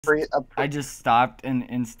I just stopped and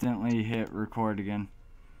instantly hit record again.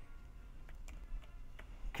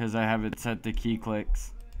 Because I have it set to key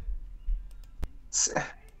clicks.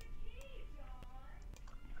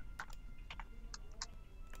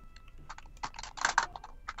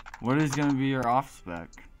 What is going to be your off spec?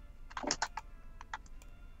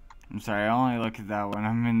 I'm sorry, I only look at that when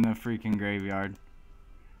I'm in the freaking graveyard.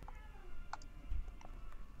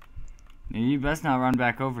 You best not run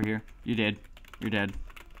back over here. You did. You're dead.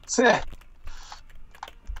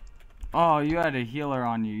 Oh, you had a healer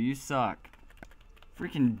on you. You suck.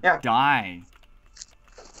 Freaking die.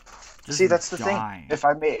 Just See, that's the die. thing.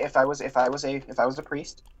 If I was a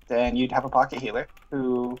priest, then you'd have a pocket healer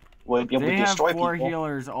who would be able to destroy people. They have 4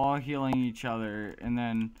 healers all healing each other, and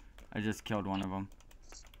then I just killed one of them.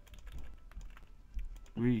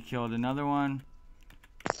 We killed another one.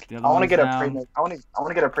 I want to get a pre-made. I want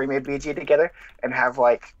to get a pre-made BG together and have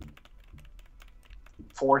like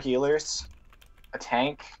 4 healers, a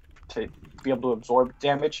tank to be able to absorb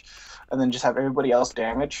damage, and then just have everybody else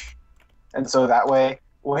damage. And so that way,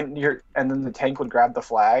 when and then the tank would grab the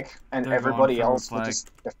flag, and everybody else would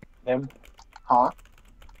just defend him. Huh?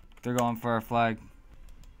 They're going for our flag.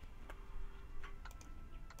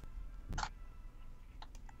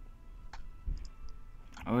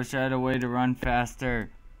 I wish I had a way to run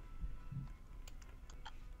faster.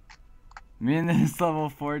 Me and this level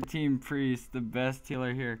 14 priest, the best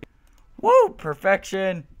healer here. Woo!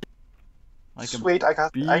 Perfection! Like Sweet, I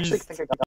actually think I got